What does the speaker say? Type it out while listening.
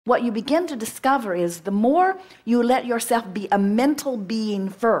What you begin to discover is the more you let yourself be a mental being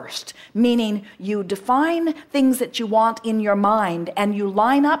first, meaning you define things that you want in your mind and you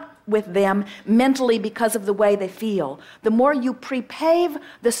line up with them mentally because of the way they feel, the more you prepave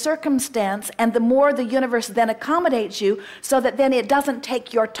the circumstance and the more the universe then accommodates you so that then it doesn't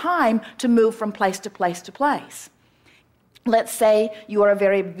take your time to move from place to place to place. Let's say you are a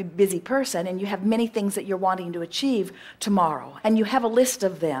very busy person and you have many things that you're wanting to achieve tomorrow, and you have a list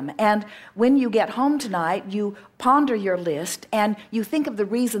of them. And when you get home tonight, you ponder your list and you think of the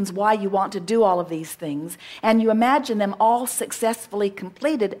reasons why you want to do all of these things, and you imagine them all successfully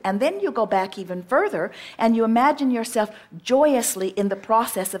completed. And then you go back even further and you imagine yourself joyously in the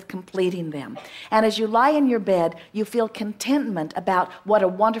process of completing them. And as you lie in your bed, you feel contentment about what a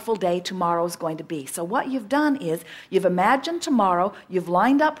wonderful day tomorrow is going to be. So what you've done is you've imagined tomorrow, you've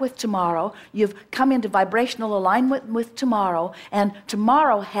lined up with tomorrow, you've come into vibrational alignment with tomorrow, and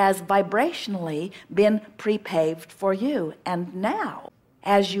tomorrow has vibrationally been prepaid for you. And now,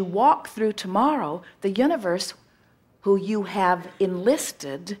 as you walk through tomorrow, the universe, who you have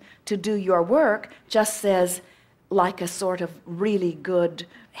enlisted to do your work, just says, like a sort of really good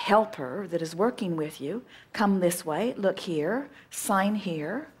helper that is working with you, come this way, look here, sign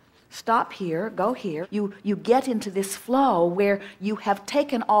here, stop here, go here. You get into this flow where you have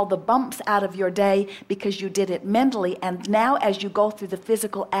taken all the bumps out of your day because you did it mentally, and now as you go through the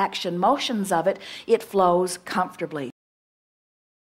physical action motions of it, it flows comfortably.